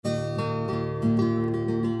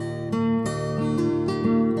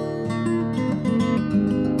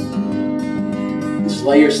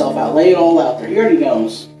lay yourself out. Lay it all out there. He already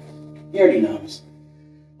knows. He already knows.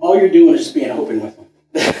 All you're doing is just being open with him.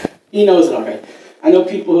 He knows it already. I know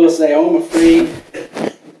people who will say, oh, I'm afraid.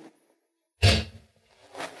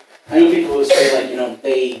 I know people who say, like,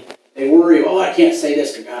 they worry, oh, I can't say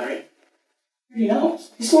this to God, right? He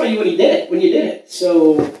knows. He saw you when you did it.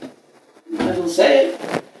 So, you might as well say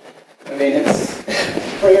it. I mean,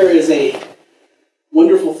 prayer is a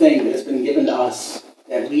wonderful thing that has been given to us,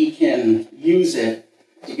 that we can use it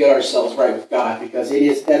to get ourselves right with God, because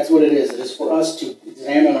that's what it is. It is for us to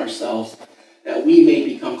examine ourselves, that we may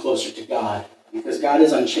become closer to God, because God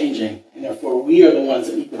is unchanging, and therefore we are the ones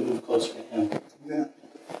that need to move closer to Him. Yeah.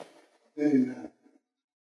 Amen.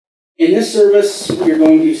 In this service, we are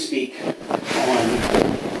going to speak on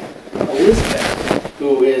Elizabeth,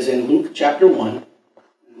 who is in Luke chapter 1.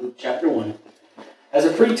 Luke chapter 1. As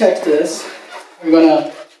a pretext to this, I'm going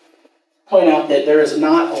to point out that there is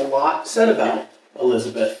not a lot said about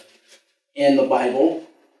Elizabeth in the Bible,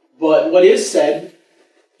 but what is said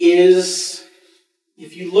is,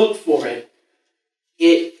 if you look for it,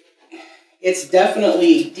 it's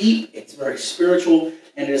definitely deep, it's very spiritual,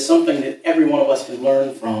 and it is something that every one of us can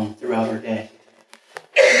learn from throughout our day.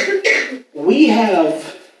 We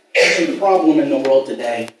have a problem in the world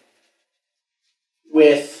today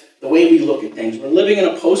with the way we look at things. We're living in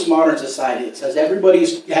a postmodern society that says everybody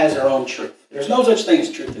has their own truth. There's no such thing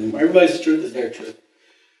as truth anymore. Everybody's truth is their truth.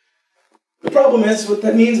 The problem is, what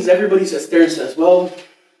that means is everybody sits there and says, well,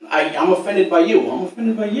 I'm offended by you. I'm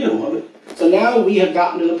offended by you. So now we have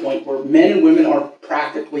gotten to the point where men and women are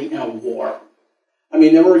practically in a war. I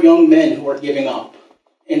mean, there were young men who are giving up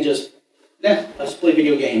and just, let's play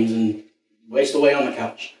video games and waste away on the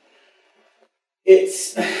couch.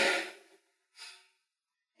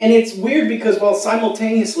 And it's weird because while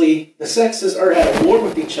simultaneously the sexes are at war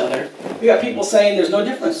with each other, we got people saying there's no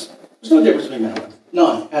difference. There's no difference between men and women.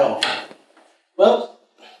 None at all. Well,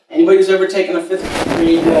 anybody who's ever taken a 5th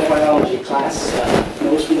grade biology class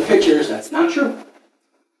knows from the pictures that's not true.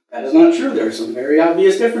 That is not true. There are some very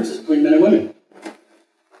obvious differences between men and women.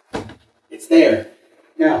 It's there.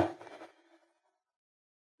 Now,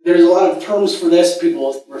 there's a lot of terms for this.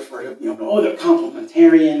 People refer to, they're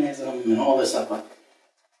complementarianism and all this stuff.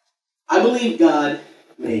 I believe God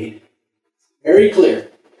made very clear.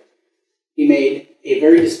 He made a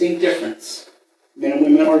very distinct difference. Men and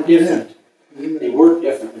women are different. They work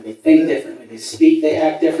differently. They think differently. They speak. They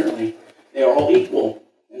act differently. They are all equal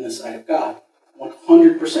in the sight of God.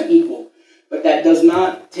 100% equal. But that does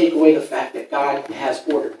not take away the fact that God has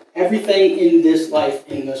order. Everything in this life,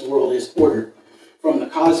 in this world, is ordered. From the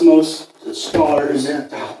cosmos to the stars, to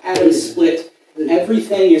how atoms split,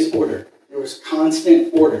 everything is ordered. There was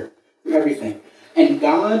constant order for everything. And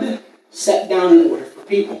God set down an order for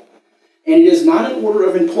people. And it is not an order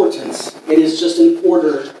of importance. It is just an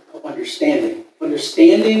order of understanding.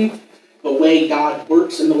 Understanding the way God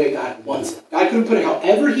works and the way God wants it. God could have put it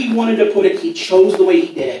however He wanted to put it. He chose the way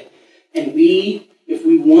He did it. And if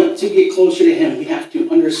we want to get closer to Him, we have to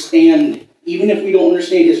understand, even if we don't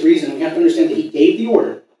understand His reason, we have to understand that He gave the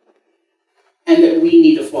order and that we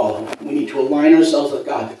need to follow. We need to align ourselves with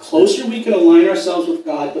God. The closer we can align ourselves with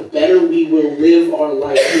God, the better we will live our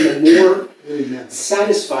life and the more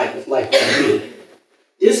satisfied with life we'll be.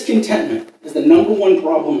 Discontentment is the number one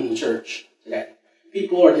problem in the church today.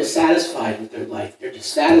 People are dissatisfied with their life. They're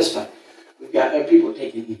dissatisfied. We've got people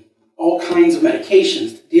taking all kinds of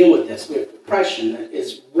medications to deal with this. We have depression that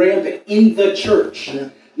is rampant in the church,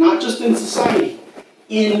 not just in society,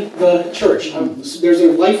 in the church. There's a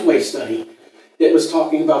Lifeway study that was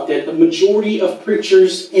talking about that the majority of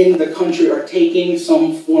preachers in the country are taking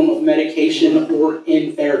some form of medication or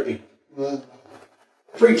in therapy.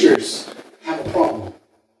 Preachers have a problem.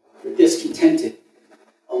 They're discontented.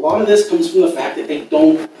 A lot of this comes from the fact that they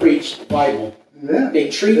don't preach the Bible. Amen. They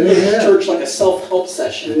treat the church like a self-help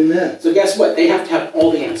session. Amen. So guess what? They have to have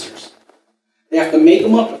all the answers. They have to make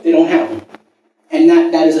them up if they don't have them. And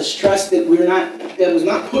that is a stress that was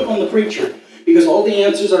not put on the preacher, because all the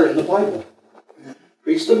answers are in the Bible.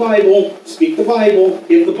 Preach the Bible, speak the Bible,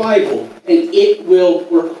 give the Bible, and it will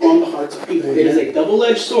work on the hearts of people. Amen. It is a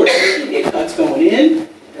double-edged sword. It cuts going in,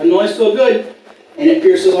 doesn't always feel good, and it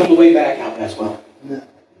pierces on the way back out as well. Amen.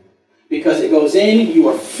 Because it goes in, you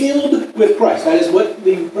are filled with Christ. That is what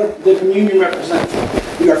the communion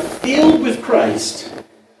represents. We are filled with Christ.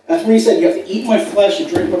 That's when He said, you have to eat my flesh and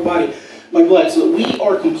drink my body, my blood, so that we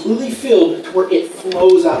are completely filled to where it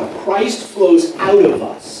flows out. Christ flows out of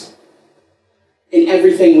us in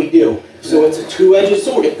everything we do. So it's a two-edged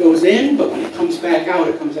sword. It goes in, but when it comes back out,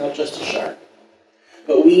 it comes out just as sharp.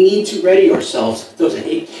 But we need to ready ourselves so that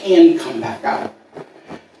it can come back out.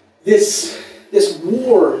 This this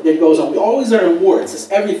war that goes on. We always are in a war. It's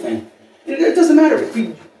just everything. It doesn't matter. If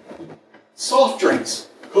we soft drinks,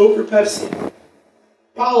 Coke or Pepsi,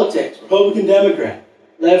 politics, Republican, Democrat,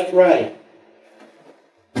 left, right.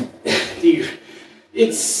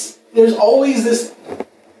 There's always this,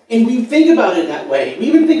 and we think about it that way. We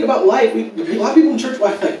even think about life. A lot of people in church are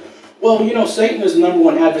like, well, you know, Satan is the number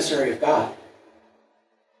one adversary of God.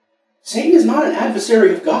 Satan is not an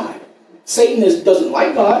adversary of God. Satan doesn't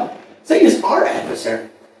like God. Satan is our adversary.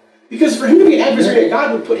 Because for him to be an adversary of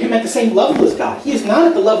God would put him at the same level as God. He is not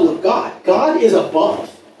at the level of God. God is above.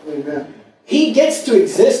 Amen. He gets to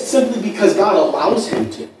exist simply because God allows him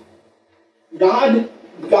to.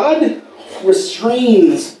 God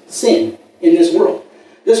restrains sin in this world.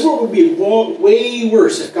 This world would be way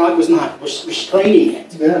worse if God was not restraining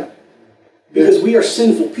it. Yeah. Because we are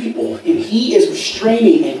sinful people, and he is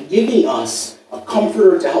restraining and giving us a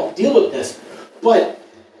comforter to help deal with this. But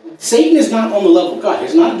Satan is not on the level of God.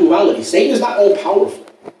 There's not a duality. Satan is not all-powerful.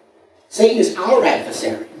 Satan is our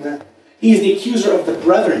adversary. Yeah. He is the accuser of the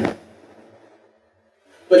brethren.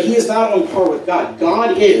 But he is not on par with God.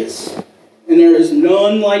 God is, and there is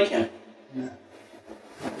none like him. Yeah.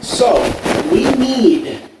 So, we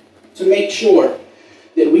need to make sure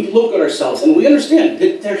that we look at ourselves and we understand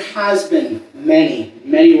that there has been many,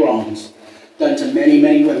 many wrongs done to many,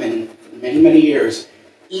 many women for many, many years,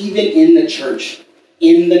 even in the church,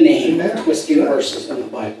 in the name of twisting verses in the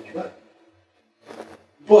Bible.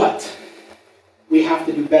 But we have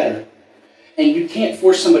to do better. And you can't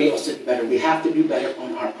force somebody else to do better. We have to do better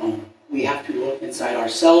on our own. We have to look inside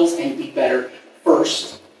ourselves and be better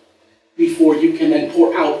first before you can then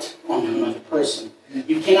pour out on another person.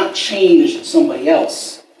 You cannot change somebody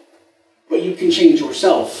else, but you can change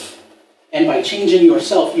yourself. And by changing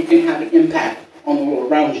yourself, you can have an impact on the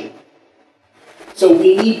world around you. So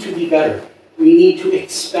we need to be better. We need to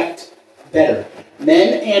expect better.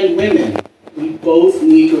 Men and women, we both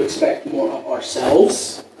need to expect more of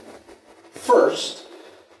ourselves first,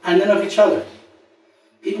 and then of each other.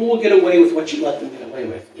 People will get away with what you let them get away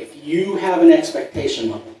with. If you have an expectation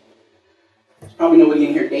level. There's probably nobody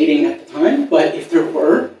in here dating at the time, but if there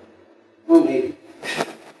were, well, maybe.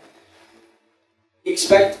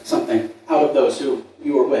 Expect something out of those who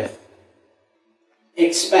you are with.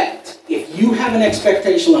 Expect. If you have an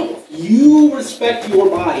expectation level, if you respect your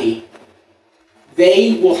body,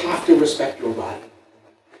 they will have to respect your body.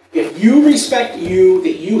 If you respect you,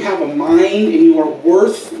 that you have a mind and you are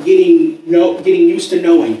worth getting used to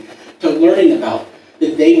knowing, to learning about,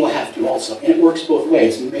 that they will have to also. And it works both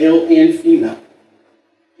ways, male and female.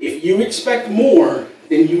 If you expect more,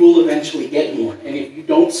 then you will eventually get more. And if you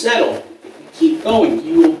don't settle, if you keep going,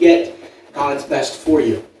 you will get God's best for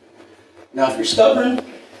you. Now, if you're stubborn,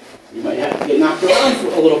 you might have to get knocked around for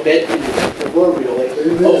a little bit, proverbially,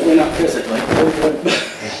 hopefully not physically.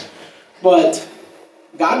 But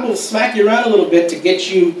God will smack you around a little bit to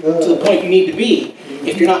get you to the point you need to be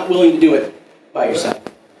if you're not willing to do it by yourself.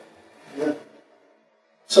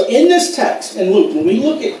 So in this text, in Luke, when we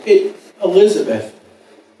look at Elizabeth,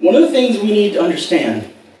 one of the things we need to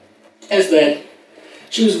understand is that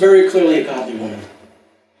she was very clearly a godly woman.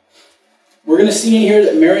 We're going to see in here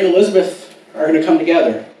that Mary and Elizabeth are going to come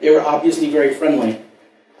together. They were obviously very friendly.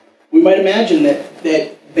 We might imagine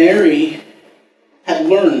that Mary had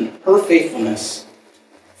learned her faithfulness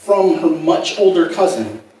from her much older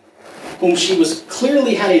cousin, whom she was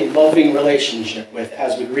clearly had a loving relationship with,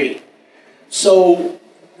 as we read. So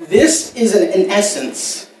this is, in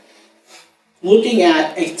essence, looking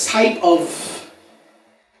at a type of,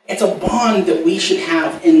 it's a bond that we should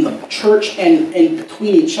have in the church and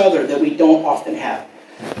between each other that we don't often have.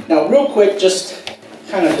 Now, real quick, just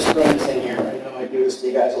throwing this in here. I know I do this to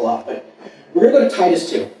you guys a lot, but we're going to go to Titus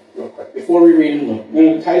 2, real quick, before we read in Luke. We're going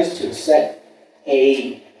to go to Titus 2 to set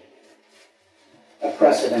a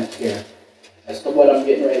precedent here as to what I'm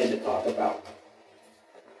getting ready to talk about.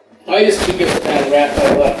 Titus 2 gets a bad rap by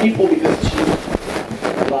a lot of people because it's used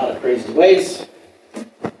in a lot of crazy ways.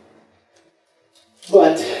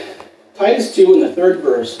 But Titus 2 in the 3rd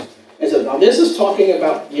verse is now this is talking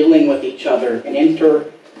about dealing with each other and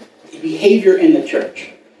behavior in the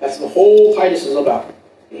church. That's the whole Titus is about.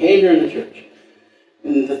 Behavior in the church.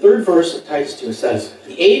 In the 3rd verse of Titus 2 it says,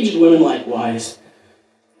 the aged women likewise,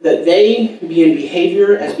 that they be in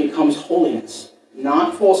behavior as becomes holiness,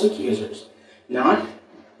 not false accusers, not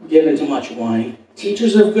given to much wine,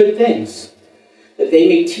 teachers of good things, that they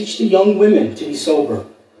may teach the young women to be sober,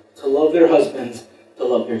 to love their husbands, to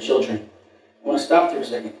love their children. I want to stop there a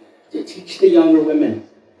second. To teach the younger women.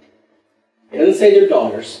 It doesn't say their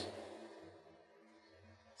daughters,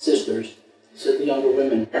 sisters. It says the younger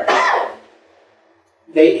women.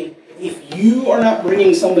 If you are not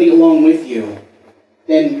bringing somebody along with you,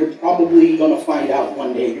 then you're probably going to find out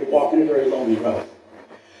one day you're walking a very lonely road.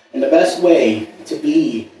 And the best way to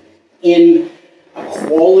be in a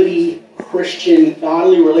quality Christian,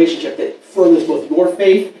 godly relationship that furthers both your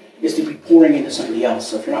faith is to be pouring into somebody else.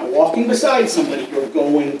 So if you're not walking beside somebody, you're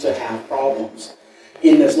going to have problems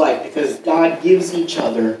in this life because God gives each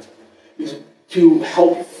other to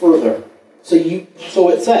help further. So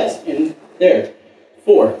it says in there,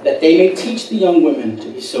 4, that they may teach the young women to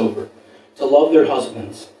be sober, to love their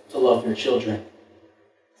husbands, to love their children.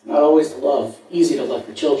 It's not always easy to love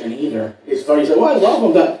your children either. It's funny, you say, well, I love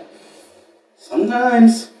them, but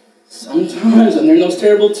sometimes, and they're in those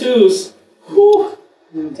terrible twos,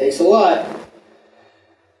 it takes a lot.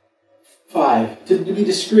 5, to be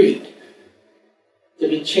discreet, to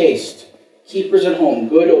be chaste, keepers at home,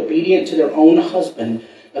 good, obedient to their own husband,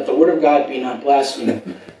 that the word of God be not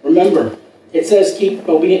blasphemed. Remember, it says keep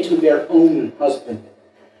obedient to their own husband.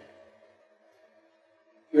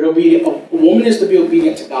 You're obedient. A woman is to be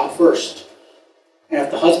obedient to God first. And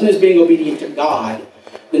if the husband is being obedient to God,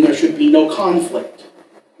 then there should be no conflict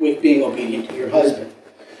with being obedient to your husband.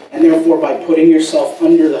 And therefore, by putting yourself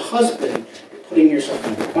under the husband, you're putting yourself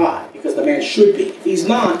under God. Because the man should be. If he's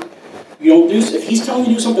not, you don't do. If he's telling you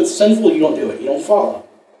to do something sinful, you don't do it. You don't follow.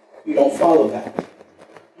 You don't follow that.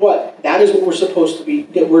 But that is what we're supposed to be.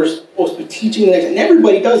 That we're supposed to be teaching the next. And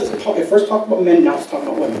everybody does this. I first talked about men, now it's talking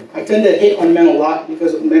about women. I tend to hit on men a lot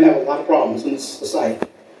because men have a lot of problems in this society.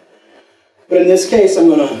 But in this case, I'm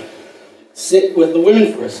going to sit with the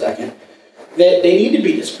women for a second. That they need to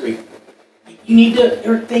be discreet.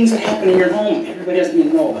 There are things that happen in your home. Everybody doesn't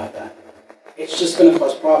even know about that. It's just going to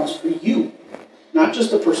cause problems for you, not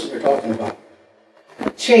just the person you're talking about.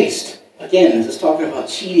 Chaste, again, this is talking about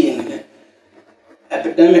cheating,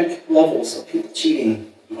 epidemic levels of people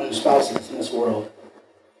cheating on their spouses in this world.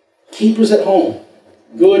 Keepers at home,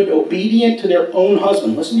 good, obedient to their own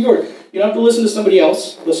husband. Listen to yours. You don't have to listen to somebody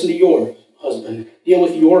else. Listen to your husband. Deal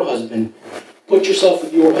with your husband. Put yourself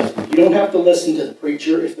with your husband. You don't have to listen to the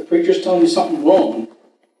preacher. If the preacher's telling you something wrong,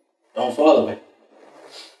 don't follow it.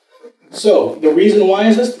 So, the reason why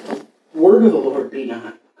is this? The word of the Lord be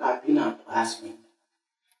not blasphemed.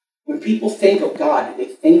 When people think of God, they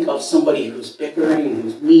think of somebody who's bickering,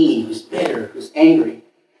 who's mean, who's bitter, who's angry.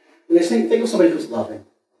 And they think of somebody who's loving,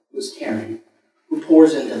 who's caring, who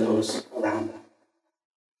pours into those around them.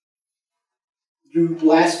 You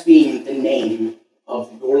blaspheme the name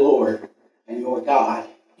of your Lord and your God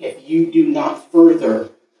if you do not further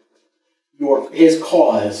His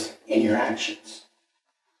cause in your actions.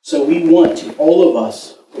 So all of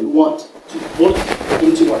us want to look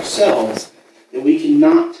into ourselves that we can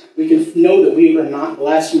know that we are not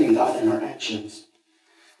blaspheming God in our actions,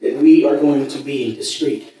 that we are going to be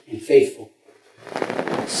discreet and faithful.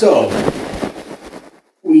 So,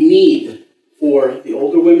 we need for the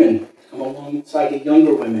older women to come alongside the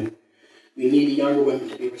younger women. We need the younger women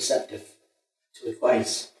to be receptive to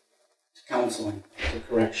advice, to counseling, to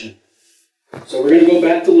correction. So we're going to go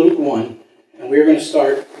back to Luke 1, and we're going to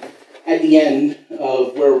start at the end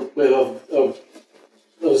of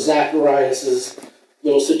Zacharias'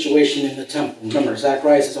 little situation in the temple. Remember,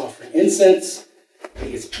 Zacharias is offering incense.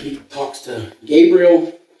 He talks to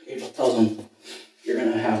Gabriel. Gabriel tells him, you're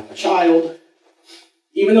going to have a child.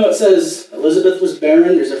 Even though it says Elizabeth was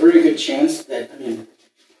barren, there's a very good chance that, in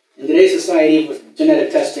today's society with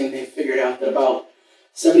genetic testing, they figured out that about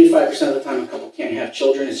 75% of the time a couple can't have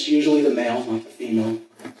children. It's usually the male, not the female.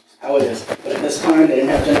 That's how it is. But at this time, they didn't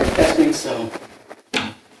have genetic testing, so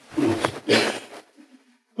who knows?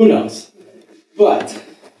 Who knows? But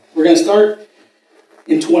we're going to start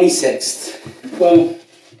in 26. Well,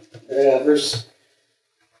 verse.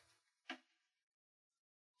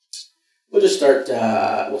 We'll just start.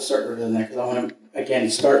 We'll start right in there because I want to again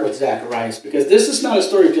start with Zacharias because this is not a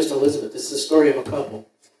story of just Elizabeth. This is a story of a couple.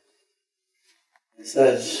 It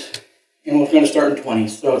says, and we're going to start in 20.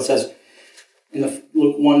 So it says in the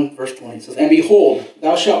Luke 1 verse 20. It says, and behold,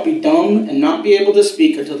 thou shalt be dumb and not be able to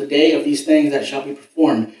speak until the day of these things that shall be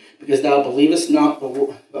performed, because thou believest not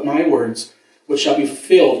but my words, which shall be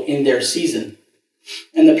fulfilled in their season.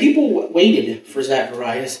 And the people waited for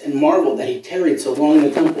Zacharias and marveled that he tarried so long in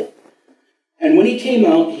the temple. And when he came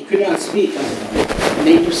out, he could not speak unto them. And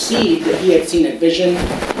they perceived that he had seen a vision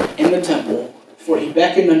in the temple, for he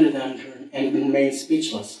beckoned unto them and remained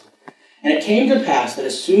speechless. And it came to pass that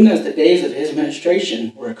as soon as the days of his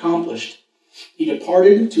ministration were accomplished, he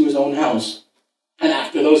departed to his own house. And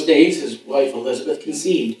after those days his wife Elizabeth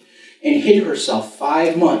conceived, and hid herself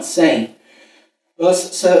 5 months, saying,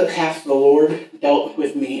 thus hath the Lord dealt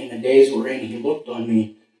with me in the days wherein he looked on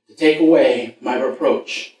me, to take away my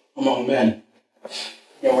reproach. among men.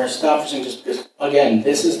 We're going to stop for a second just because, again,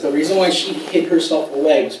 this is the reason why she hid herself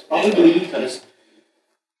away was probably because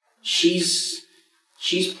she's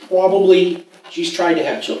tried to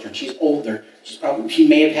have children. She's older. She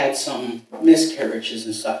may have had some miscarriages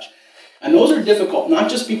and such. And those are difficult, not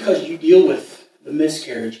just because you deal with the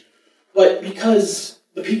miscarriage, but because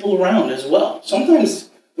the people around as well.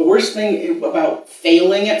 Sometimes the worst thing about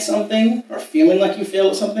failing at something or feeling like you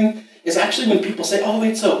failed at something is actually when people say, oh,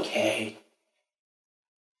 it's okay.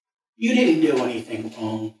 You didn't do anything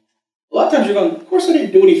wrong. A lot of times you're going, of course I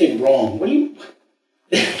didn't do anything wrong. What do you...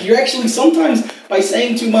 You're actually, sometimes, by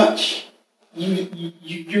saying too much,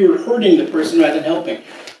 you're hurting the person rather than helping.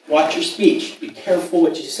 Watch your speech. Be careful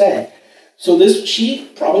what you say. So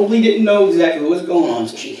she probably didn't know exactly what was going on,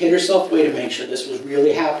 so she hid herself away to make sure this was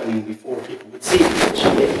really happening before people would see it. But she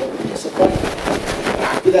didn't disappoint.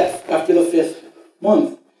 After the 5th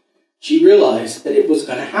month, she realized that it was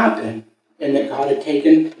going to happen and that God had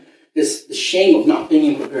taken the shame of not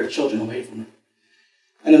being able to bear children away from her.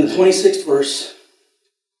 And in the 26th verse,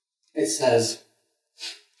 it says,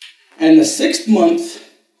 and in the 6th month,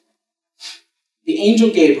 the angel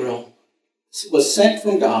Gabriel was sent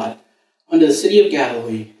from God unto the city of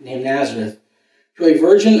Galilee, named Nazareth, to a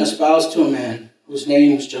virgin espoused to a man whose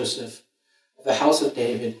name was Joseph, of the house of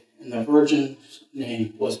David, and the virgin's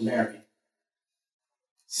name was Mary.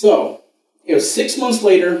 So, it was 6 months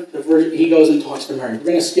later, he goes and talks to Mary. We're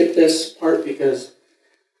going to skip this part because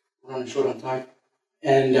we're running short on time.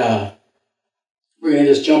 And we're going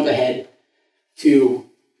to just jump ahead to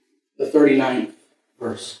the 39th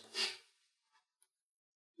verse.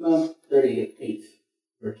 Well, 38th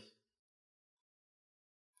verse.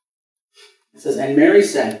 It says, and Mary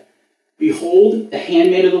said, behold, the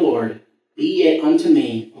handmaid of the Lord, be it unto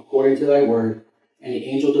me according to thy word. And the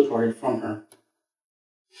angel departed from her.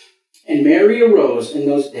 And Mary arose in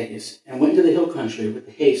those days, and went to the hill country with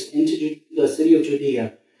haste into the city of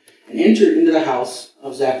Judea, and entered into the house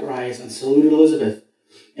of Zacharias, and saluted Elizabeth.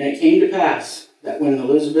 And it came to pass that when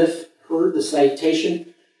Elizabeth heard the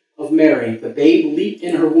salutation of Mary, the babe leaped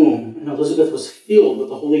in her womb, and Elizabeth was filled with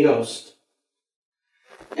the Holy Ghost.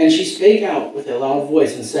 And she spake out with a loud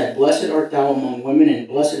voice, and said, blessed art thou among women, and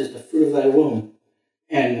blessed is the fruit of thy womb.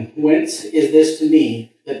 And whence is this to me,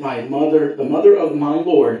 that the mother of my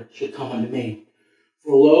Lord, should come unto me?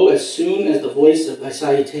 For lo, as soon as the voice of thy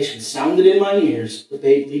salutation sounded in mine ears, the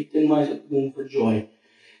babe leaped in my womb for joy.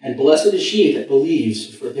 And blessed is she that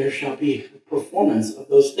believes, for there shall be performance of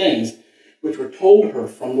those things which were told her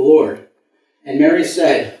from the Lord. And Mary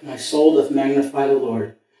said, my soul doth magnify the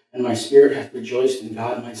Lord, and my spirit hath rejoiced in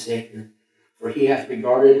God my Saviour, for he hath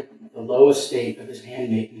regarded the low estate of his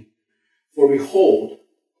handmaiden. For behold,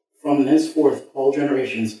 from henceforth all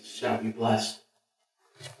generations shall be blessed.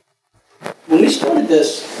 When we started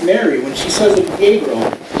this, Mary, when she says with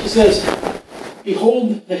Gabriel, she says,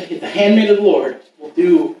 behold, the handmaid of the Lord will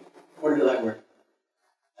do according to thy word.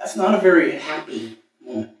 That's not a very happy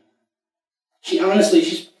moment.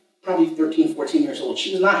 She's probably 13, 14 years old.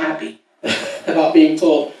 She was not happy about being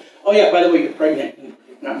told, oh yeah, by the way, you're pregnant, and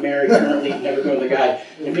you're not married currently, you never go to the guy,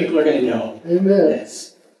 and people are going to know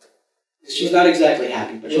this. She's not exactly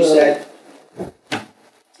happy, but she said,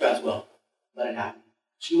 God's will, let it happen.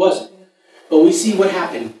 She wasn't. But we see what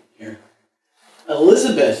happened here.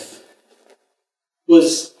 Elizabeth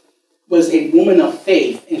was a woman of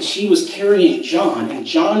faith, and she was carrying John, and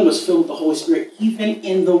John was filled with the Holy Spirit even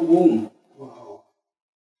in the womb. Wow.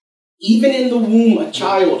 Even in the womb, a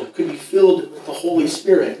child could be filled with the Holy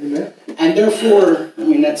Spirit. Amen. And therefore,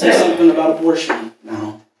 that says something about abortion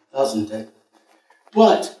now, doesn't it?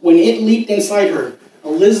 But when it leaped inside her,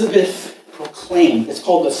 Elizabeth proclaimed. It's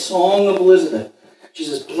called the Song of Elizabeth. She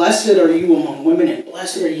says, blessed are you among women, and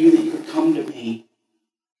blessed are you that you would come to me.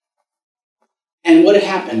 And what had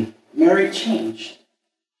happened? Mary changed.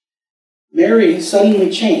 Mary suddenly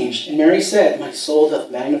changed, and Mary said, my soul doth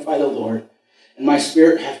magnify the Lord, and my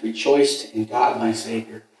spirit hath rejoiced in God my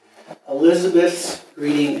Savior. Elizabeth's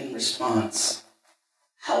greeting and response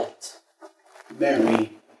helped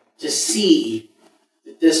Mary to see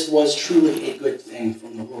that this was truly a good thing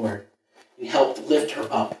from the Lord, and helped lift her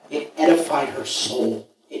up. It edified her soul.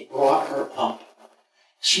 It brought her up.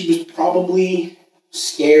 She was probably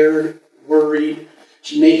scared, worried.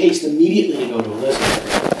 She made haste immediately to go to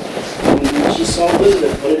Elizabeth. And when she saw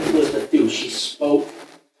Elizabeth, what did Elizabeth do? She spoke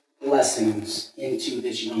blessings into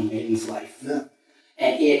this young maiden's life. Yeah.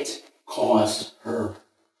 And it caused her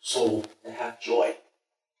soul to have joy.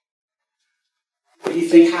 What do you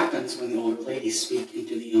think happens when the older ladies speak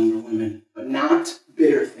into the younger women? But not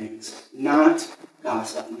bitter things, not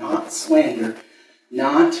gossip, not slander,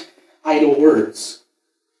 not idle words.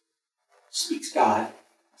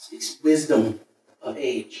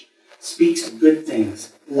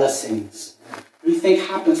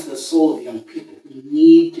 soul of the young people. We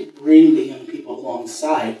need to bring the young people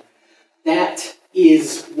alongside. That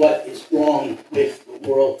is what is wrong with the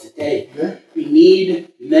world today. Yeah. We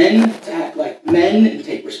need men to act like men and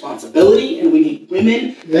take responsibility, and we need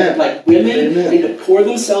women to act like women and to pour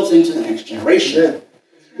themselves into the next generation. Yeah.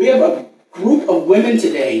 We have a group of women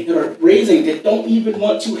today that are raising that don't even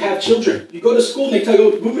want to have children. You go to school and they tell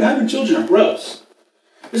you, women having children are gross.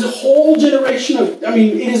 There's a whole generation of, it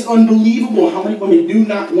is unbelievable how many women do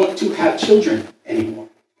not want to have children anymore.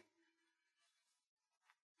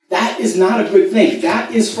 That is not a good thing.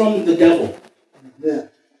 That is from the devil. Yeah.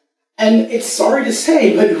 And it's sorry to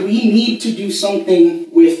say, but we need to do something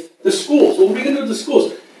with the schools. What are we going to do with the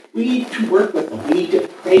schools? We need to work with them. We need to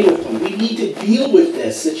pray with them. We need to deal with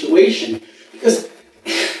this situation. Because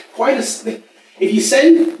if you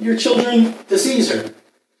send your children to Caesar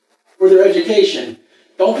for their education,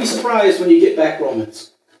 don't be surprised when you get back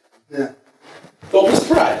Romans. Yeah. Don't be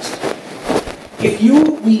surprised.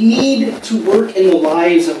 We need to work in the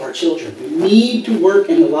lives of our children. We need to work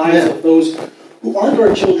in the lives of those who aren't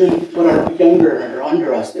our children, but are younger and are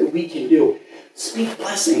under us, that we can do. Speak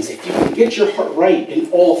blessings. If you can get your heart right in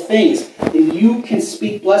all things, then you can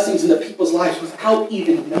speak blessings into people's lives without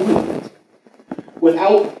even knowing it,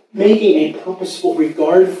 without making a purposeful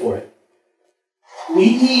regard for it.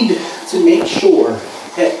 We need to make sure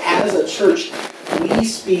that as a church, we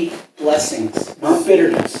speak blessings, not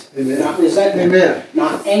bitterness, not resentment,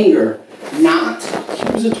 not anger, not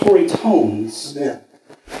accusatory tones.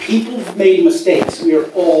 People have made mistakes. We are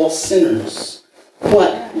all sinners.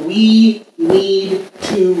 But we need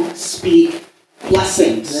to speak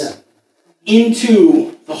blessings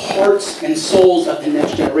into the hearts and souls of the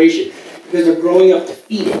next generation, because they're growing up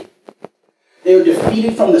defeated. They're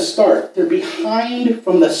defeated from the start. They're behind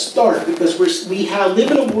from the start because we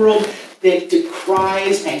live in a world that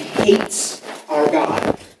decries and hates our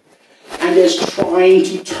God and is trying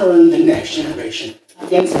to turn the next generation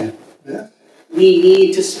against him. Yeah. We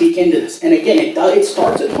need to speak into this. And again, it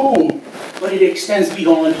starts at home, but it extends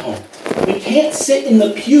beyond home. We can't sit in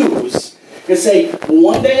the pews and say, well,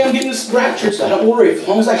 one day I'm getting raptured, so don't worry. As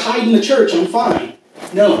long as I hide in the church, I'm fine.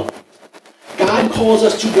 No. God calls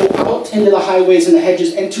us to go out into the highways and the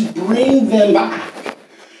hedges and to bring them back.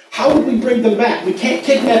 How would we bring them back? We can't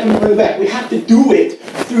kidnap them and bring them back. We have to do it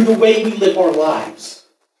through the way we live our lives.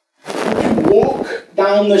 You can walk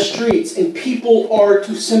down the streets and people are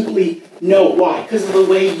to simply know. Why? Because of the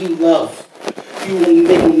way you love. They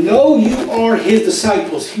will know you are his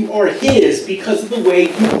disciples. You are his because of the way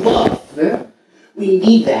you love. Yeah. We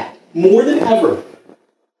need that more than ever.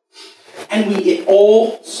 And it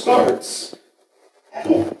all starts at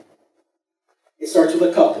home. It starts with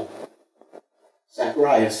a couple.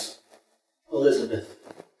 Zacharias, Elizabeth.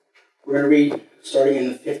 We're going to read starting in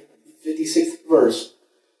the 56th verse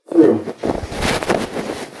through.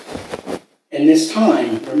 And this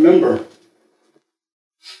time, remember,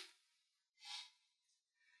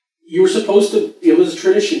 you were supposed to, it was a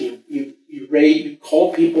tradition, you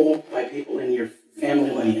called people by people in your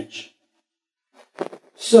family lineage.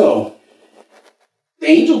 So, the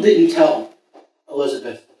angel didn't tell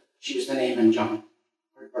Elizabeth she was to name him John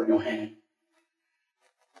or Johannan.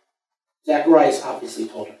 Zacharias obviously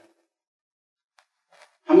told her.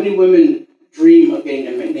 How many women dream of getting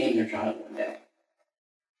to name their child one day?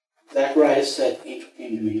 Zacharias said, the angel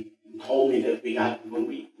came to me and told me that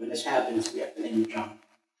when this happens, we have to name you John.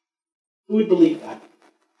 Who would believe that?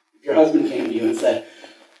 If your husband came to you and said,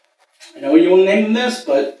 I know you want to name him this,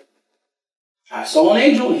 but I saw an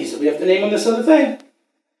angel and he said we have to name him this other thing.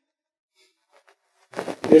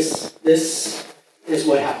 This is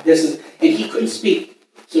what happened. And he couldn't speak,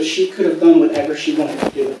 so she could have done whatever she wanted to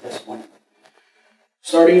do at this point.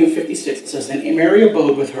 Starting in 56, it says, and Mary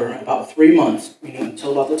abode with her about 3 months, meaning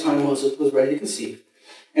until about the time Elizabeth was ready to conceive,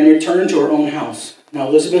 and returned to her own house. Now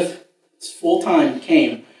Elizabeth's full time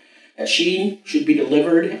came that she should be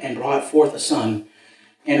delivered and brought forth a son.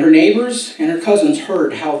 And her neighbors and her cousins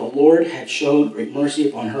heard how the Lord had showed great mercy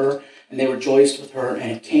upon her, and they rejoiced with her.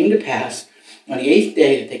 And it came to pass on the 8th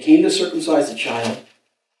day that they came to circumcise the child,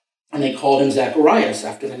 and they called him Zacharias,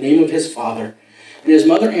 after the name of his father. And his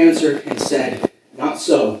mother answered and said, not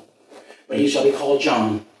so, but he shall be called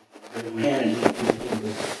John. And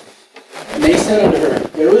they said unto her,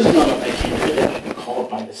 there is none of thy kindred that may be called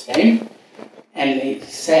by this name. And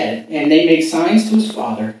they made signs to his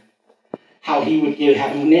father how he would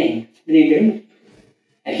have him named.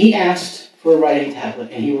 And he asked for a writing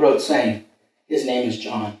tablet, and he wrote, saying, his name is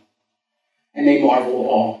John. And they marveled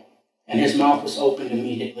all. And his mouth was opened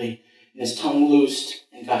immediately, and his tongue loosed,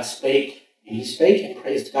 and God spake, and he spake and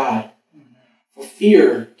praised God. For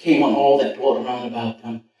fear came on all that dwelt around about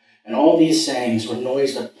them, And all these sayings were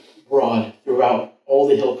noised abroad throughout all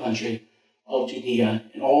the hill country of Judea,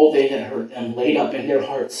 and all they that heard them laid up in their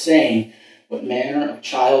hearts, saying, What manner of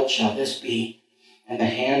child shall this be? And the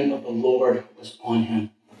hand of the Lord was on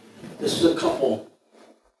him. This was a couple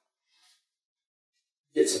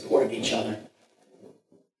that supported each other.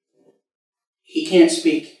 He can't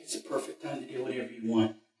speak. It's a perfect time to do whatever you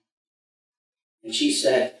want. And she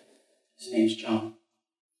said, his name's John.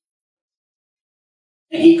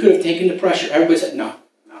 And he could have taken the pressure. Everybody said, no,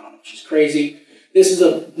 she's crazy. This is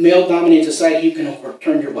a male-dominated society. You can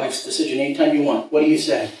overturn your wife's decision anytime you want. What do you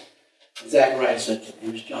say? Zachariah said, his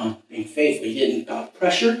name is John. Being faithful, he didn't bow to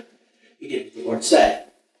pressure. He did what the Lord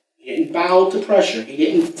said. He didn't bow to pressure. He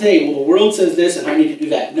didn't say, well, the world says this and I need to do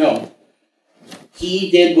that. No.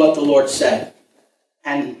 He did what the Lord said.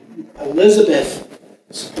 And Elizabeth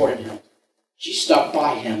supported him. She stuck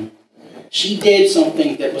by him. She did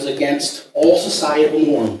something that was against all societal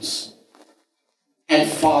norms and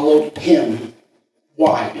followed him.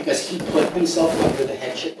 Why? Because he put himself under the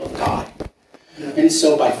headship of God. And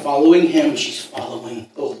so by following him, she's following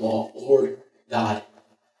the law, Lord God,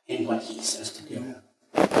 in what he says to do.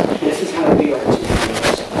 This is how we are to behave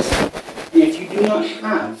ourselves. And if you do not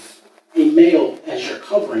have a male as your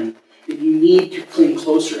covering, then you need to cling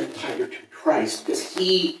closer and tighter to Christ, because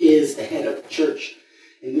he is the head of the church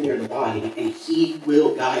and we are the body, and he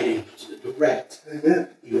will guide and direct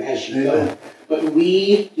you as you go. But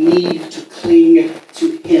we need to cling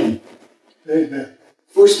to him. Amen.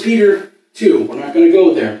 1 Peter 2, we're not going to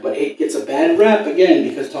go there, but it gets a bad rap again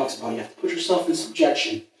because it talks about you have to put yourself in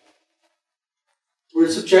subjection. The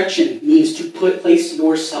word subjection means to place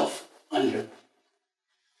yourself under.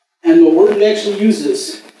 And the word it actually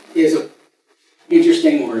uses is an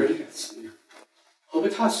interesting word. It's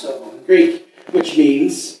hobatasso in Greek, which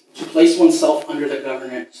means to place oneself under the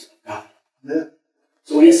governance of God. Yeah.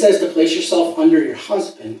 So when it says to place yourself under your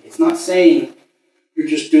husband, it's not saying you're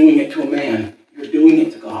just doing it to a man. You're doing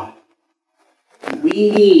it to God.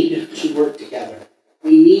 We need to work together.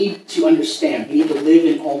 We need to understand. We need to live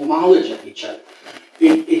in all knowledge of each other.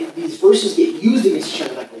 These verses get used against each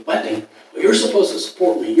other like a weapon. Well, you're supposed to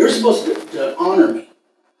support me. You're supposed to honor me.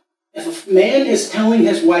 If a man is telling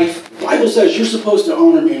his wife, the Bible says you're supposed to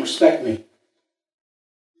honor me and respect me.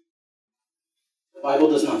 The Bible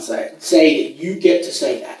does not say that you get to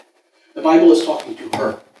say that. The Bible is talking to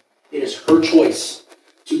her. It is her choice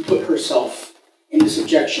to put herself into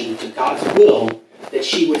subjection to God's will, that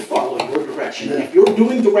she would follow your direction. And if you're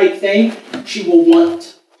doing the right thing, she will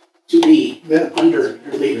want to be under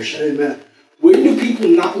your leadership. Amen. When do people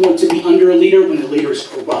not want to be under a leader? When the leader is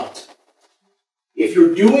corrupt. If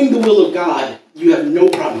you're doing the will of God, you have no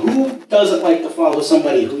problem. Who doesn't like to follow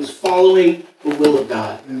somebody who's following the will of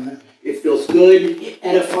God? Amen. It feels good, it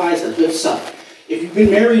edifies, it lifts up. If you've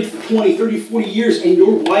been married for 20, 30, 40 years and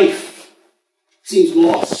your wife seems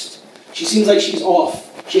lost, she seems like she's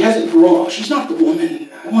off, she hasn't grown, she's not the woman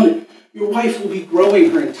I wanted. Your wife will be growing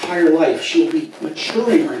her entire life. She'll be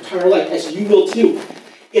maturing her entire life, as you will too.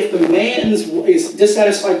 If the man is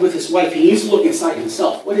dissatisfied with his wife, he needs to look inside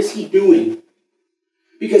himself. What is he doing?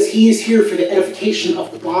 Because he is here for the edification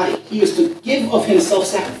of the body. He is to give of himself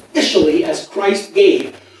sacrificially as Christ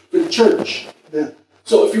gave for the church. Yeah.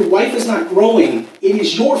 So if your wife is not growing, it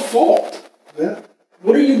is your fault. Yeah.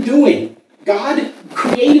 What are you doing? God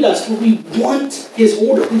created us where we want his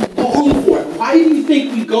order. We long for it. Why do you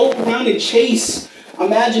think we go around and chase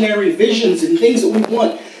imaginary visions and things that we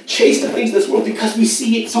want? Chase the things of this world because we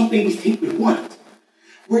see it something we think we want.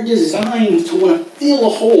 We're designed to want to fill a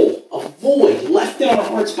hole, a void left in our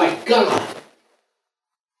hearts by God.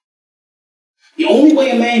 The only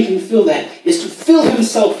way a man can fill that is to fill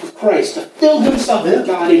himself with Christ, to fill himself with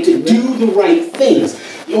God, and to do the right things.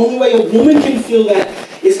 The only way a woman can fill that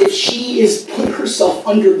is if she is put herself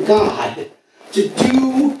under God to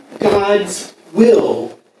do God's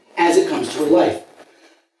will as it comes to her life.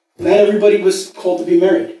 Not everybody was called to be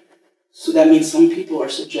married. So that means some people are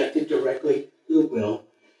subjected directly to the will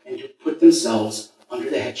and to put themselves under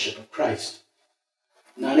the headship of Christ.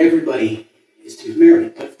 Not everybody is to be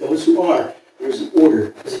married, but those who are, there's an order,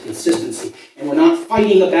 there's a consistency. And we're not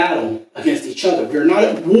fighting a battle against each other. We're not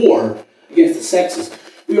at war against the sexes.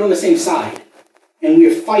 We are on the same side. And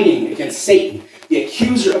we are fighting against Satan, the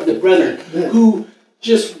accuser of the brethren, who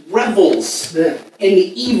just revels in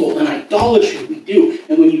the evil and idolatry we do.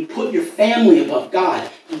 And when you put your family above God,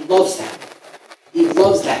 he loves that. He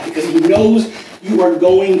loves that because he knows you are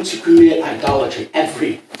going to commit idolatry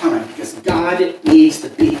every time because God needs to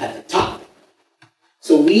be at the top.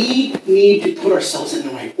 So we need to put ourselves in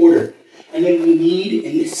the right order. And then we need,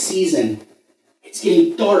 in this season, it's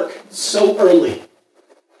getting dark so early.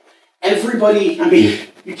 everybody, I mean,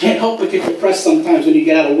 you can't help but get depressed sometimes when you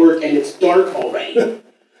get out of work and it's dark already.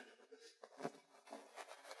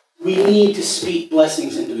 We need to speak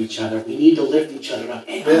blessings into each other. We need to lift each other up.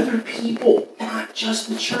 And other people, not just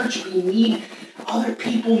the church. Other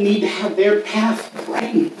people need to have their path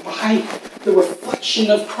brightened by the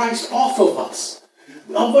reflection of Christ off of us.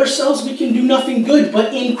 Of ourselves, we can do nothing good,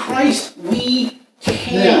 but in Christ, we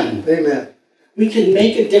can. Amen. We can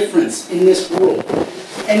make a difference in this world.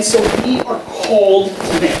 And so we are called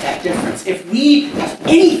to make that difference. If we have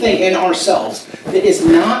anything in ourselves that is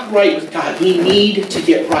not right with God, we need to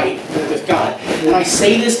get right with God. And I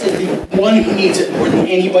say this as the one who needs it more than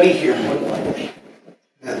anybody here, more than likely.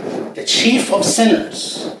 The chief of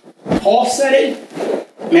sinners. Paul said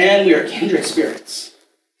it. Man, we are kindred spirits.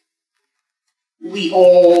 We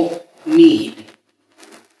all need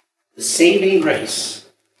the saving grace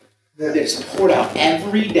that is poured out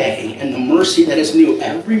every day and the mercy that is new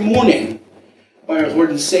every morning by our Lord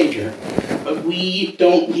and Savior. But we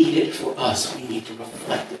don't need it for us. We need to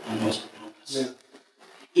reflect it on those around us. Yeah.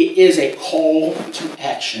 It is a call to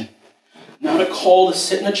action, not a call to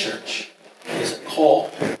sit in a church. It is a call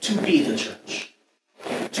to be the church,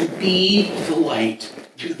 to be the light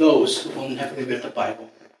to those who will never read the Bible.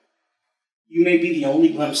 You may be the only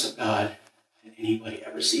glimpse of God that anybody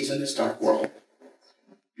ever sees in this dark world.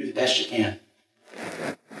 Do the best you can.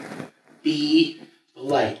 Be the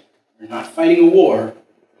light. We're not fighting a war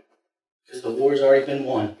because the war's already been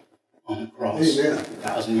won on the cross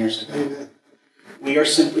 1,000 years ago. Amen. We are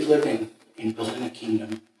simply living and building a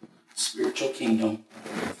kingdom, a spiritual kingdom,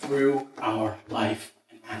 through our life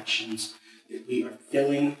and actions, that we are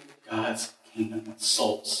filling God's kingdom with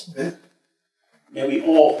souls. Amen. May we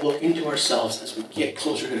all look into ourselves as we get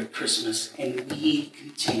closer to Christmas and we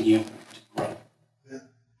continue to grow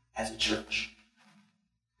as a church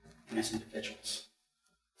and as individuals.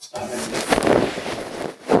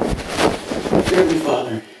 Dearly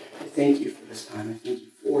Father, I thank you for this time. I thank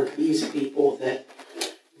you for these people that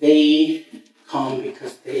they come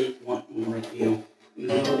because they want more of you.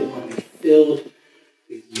 They want to be filled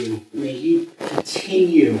with you. May you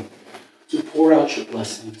continue to pour out your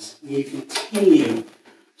blessings. May you continue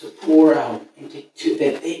to pour out and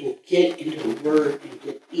that they will get into the Word and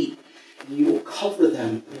get deep. And you will cover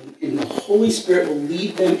them, and the Holy Spirit will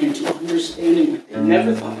lead them into understanding what they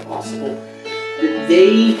never thought possible, that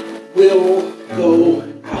they will go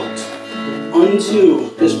out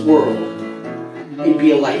unto this world and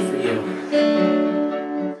be a light for you.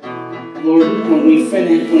 Lord,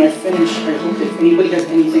 when I finish, I hope that if anybody has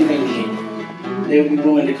anything they need, they will be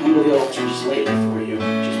willing to come to the altar and just lay it before you.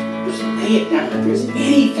 Just lay it down. If there's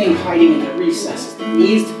anything hiding in the recesses that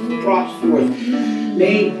needs to be brought forth,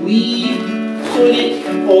 may we put it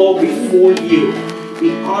all before you.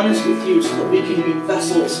 Be honest with you so that we can be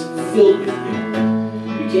vessels filled with you.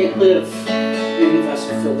 We can't live in a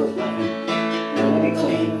vessel filled with leaven. We want to be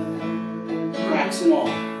clean. Cracks and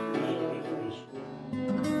all.